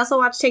 I also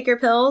watched Take Your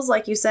Pills,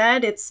 like you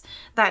said. It's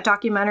that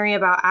documentary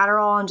about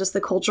Adderall and just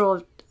the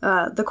cultural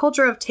the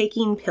culture of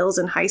taking pills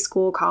in high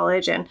school,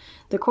 college, and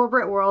the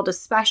corporate world,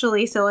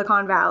 especially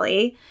Silicon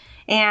Valley.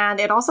 And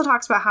it also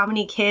talks about how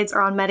many kids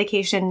are on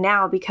medication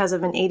now because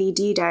of an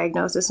ADD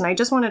diagnosis. And I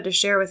just wanted to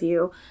share with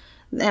you,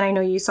 and I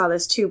know you saw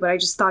this too, but I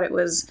just thought it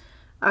was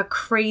a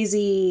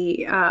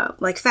crazy,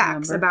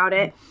 facts about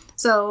it.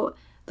 So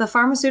the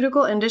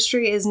pharmaceutical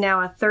industry is now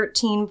a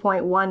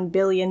 $13.1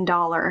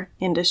 billion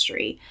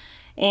industry.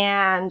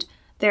 And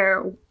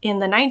in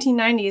the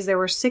 1990s, there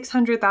were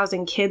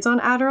 600,000 kids on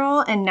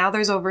Adderall, and now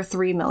there's over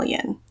 3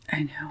 million.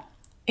 I know.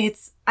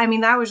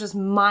 That was just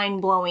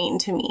mind-blowing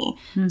to me.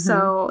 Mm-hmm.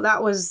 So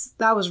that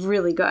was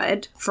really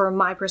good from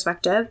my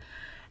perspective.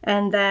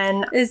 And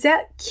then... Is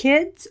that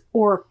kids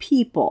or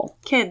people?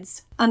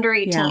 Kids under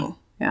 18.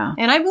 Yeah.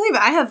 And I believe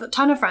it. I have a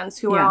ton of friends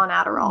who are on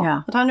Adderall.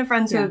 Yeah. A ton of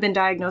friends who have been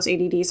diagnosed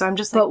ADD. So I'm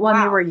just like, But when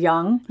wow. they were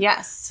young?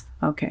 Yes.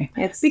 Okay.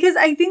 Because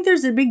I think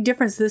there's a big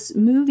difference. This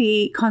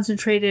movie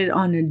concentrated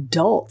on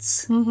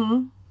adults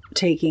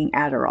taking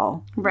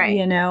Adderall. Right.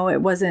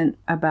 It wasn't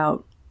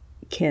about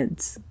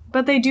kids.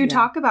 But they do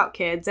talk about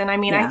kids. And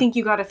I think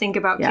you got to think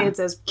about kids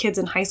as kids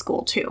in high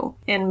school too,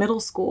 in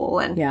middle school.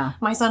 And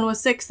my son was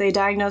 6. They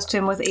diagnosed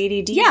him with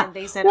ADD. Yeah. And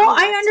they said,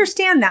 I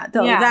understand that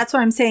though. Yeah. That's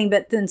what I'm saying.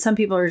 But then some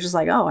people are just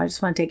like, I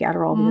just want to take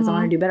Adderall because I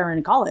want to do better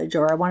in college,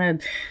 or I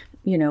want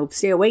to,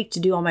 stay awake to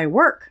do all my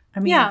work.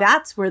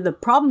 That's where the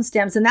problem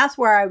stems. And that's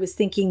where I was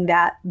thinking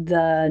that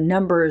the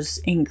numbers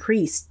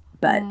increased.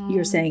 But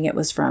you're saying it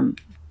was from...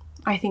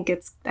 I think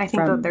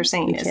what they're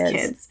saying is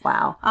kids.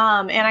 Wow.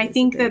 And I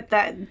think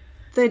that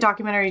the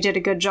documentary did a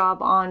good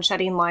job on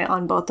shedding light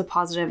on both the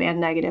positive and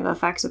negative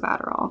effects of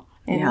Adderall.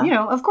 And,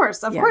 of course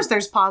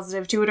there's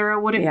positive to it or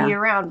it wouldn't be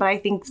around. But I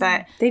think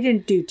that... They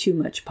didn't do too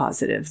much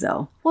positive,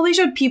 though. Well, they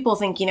showed people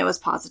thinking it was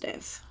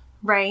positive,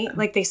 right?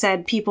 Like they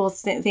said, people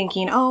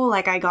thinking,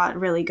 I got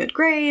really good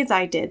grades.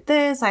 I did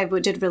this. I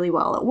did really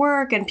well at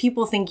work. And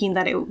people thinking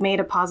that it made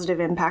a positive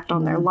impact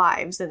on their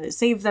lives. And it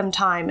saved them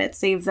time. It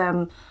saved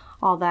them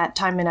all that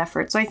time and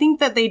effort. So I think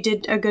that they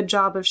did a good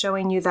job of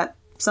showing you that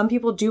some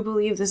people do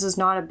believe this is it's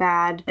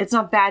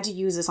not bad to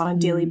use this on a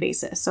daily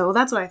basis. So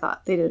that's what I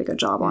thought they did a good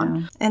job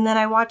on. And then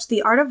I watched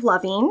The Art of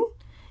Loving.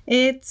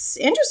 It's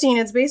interesting.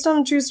 It's based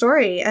on a true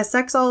story. A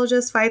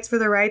sexologist fights for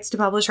the rights to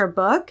publish her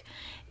book.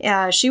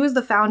 She was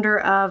the founder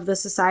of the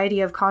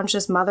Society of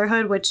Conscious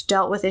Motherhood, which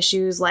dealt with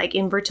issues like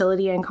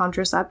infertility and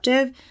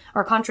contraception.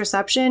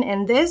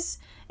 And this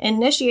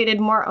initiated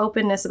more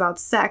openness about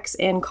sex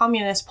in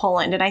communist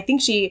Poland. And I think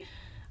she...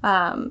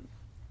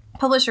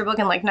 published her book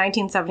in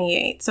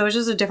 1978. So it was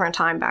just a different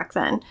time back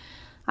then.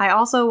 I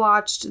also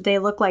watched They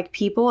Look Like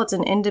People. It's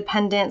an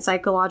independent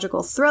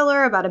psychological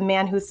thriller about a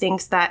man who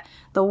thinks that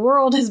the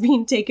world is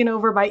being taken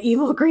over by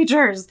evil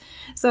creatures.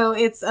 So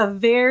it's a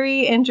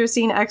very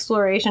interesting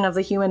exploration of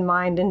the human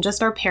mind and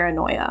just our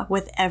paranoia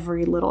with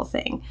every little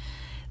thing.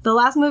 The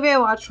last movie I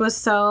watched was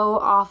so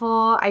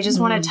awful. I just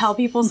want to tell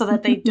people so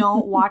that they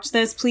don't watch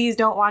this. Please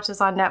don't watch this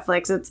on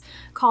Netflix. It's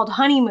called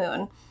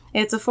Honeymoon.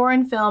 It's a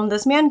foreign film.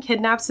 This man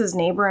kidnaps his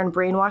neighbor and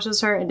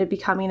brainwashes her into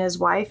becoming his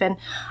wife. And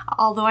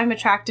although I'm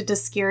attracted to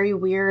scary,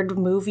 weird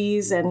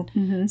movies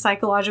and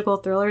psychological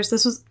thrillers,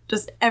 this was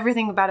just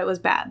everything about it was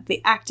bad.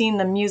 The acting,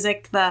 the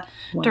music, the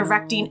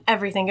directing,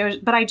 everything.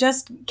 But I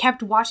just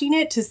kept watching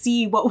it to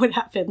see what would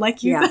happen,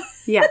 like you said.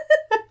 Yeah.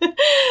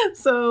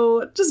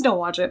 So just don't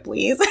watch it,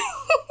 please.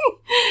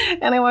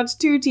 And I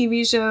watched 2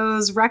 TV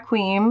shows,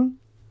 Requiem.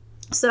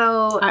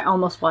 So I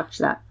almost watched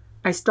that.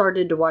 I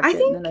started to watch it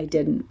and then I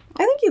didn't.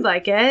 I think you'd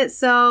like it.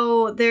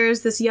 So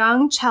there's this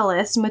young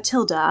cellist,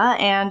 Matilda,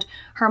 and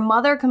her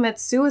mother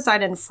commits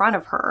suicide in front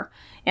of her.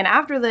 And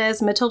after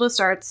this, Matilda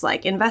starts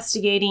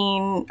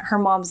investigating her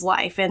mom's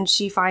life, and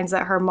she finds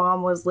that her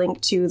mom was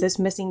linked to this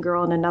missing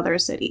girl in another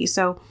city.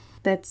 So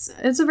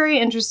it's a very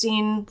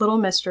interesting little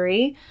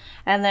mystery.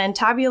 And then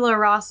Tabula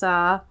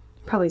Rasa,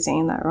 probably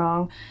saying that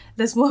wrong.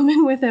 This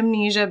woman with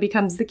amnesia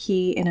becomes the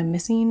key in a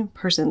missing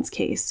persons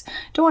case.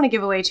 Don't want to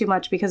give away too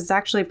much because it's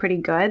actually pretty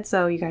good,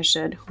 so you guys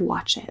should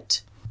watch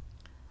it.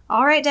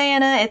 All right,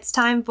 Diana, it's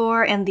time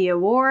for And the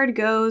Award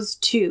Goes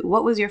To.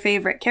 What was your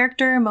favorite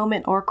character,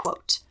 moment, or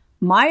quote?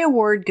 My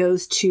award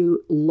goes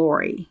to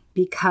Lori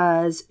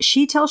because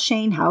she tells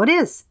Shane how it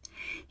is.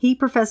 He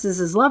professes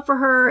his love for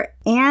her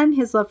and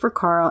his love for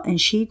Carl,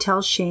 and she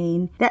tells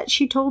Shane that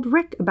she told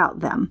Rick about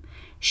them.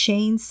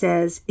 Shane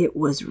says it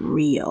was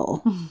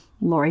real.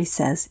 Lori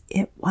says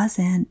it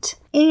wasn't.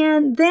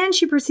 And then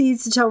she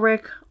proceeds to tell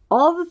Rick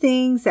all the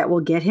things that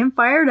will get him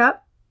fired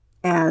up,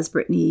 as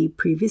Brittany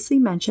previously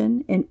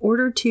mentioned, in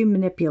order to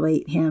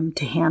manipulate him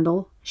to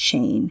handle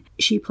Shane.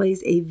 She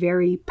plays a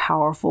very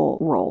powerful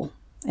role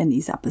in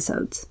these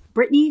episodes.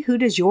 Brittany, who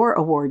does your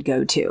award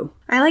go to?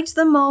 I liked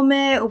the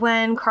moment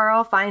when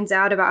Carl finds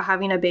out about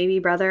having a baby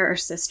brother or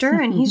sister,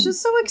 and he's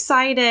just so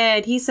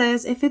excited. He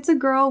says, if it's a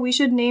girl, we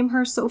should name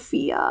her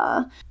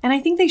Sophia. And I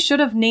think they should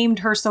have named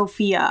her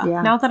Sophia,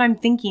 now that I'm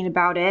thinking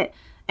about it.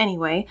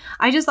 Anyway,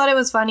 I just thought it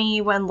was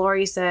funny when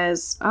Lori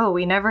says, oh,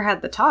 we never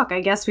had the talk.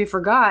 I guess we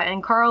forgot.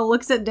 And Carl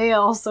looks at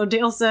Dale, so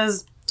Dale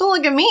says, Don't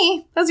look at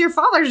me. That's your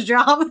father's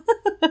job.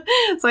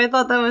 So I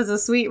thought that was a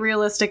sweet,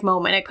 realistic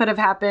moment. It could have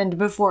happened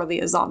before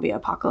the zombie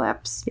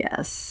apocalypse.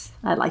 Yes,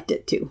 I liked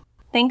it too.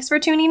 Thanks for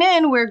tuning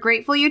in. We're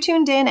grateful you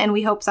tuned in, and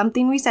we hope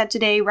something we said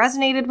today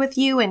resonated with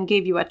you and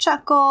gave you a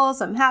chuckle,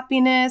 some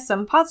happiness,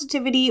 some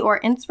positivity, or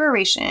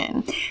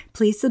inspiration.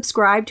 Please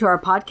subscribe to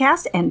our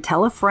podcast and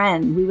tell a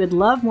friend. We would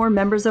love more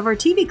members of our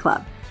TV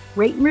club.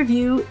 Rate and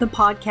review the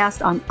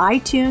podcast on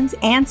iTunes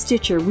and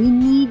Stitcher. We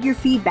need your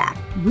feedback.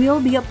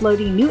 We'll be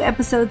uploading new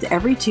episodes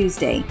every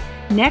Tuesday.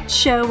 Next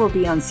show will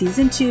be on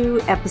Season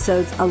 2,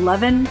 Episodes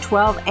 11,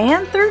 12,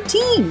 and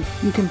 13.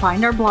 You can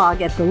find our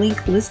blog at the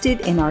link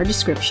listed in our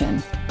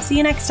description. See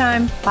you next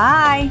time.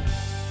 Bye!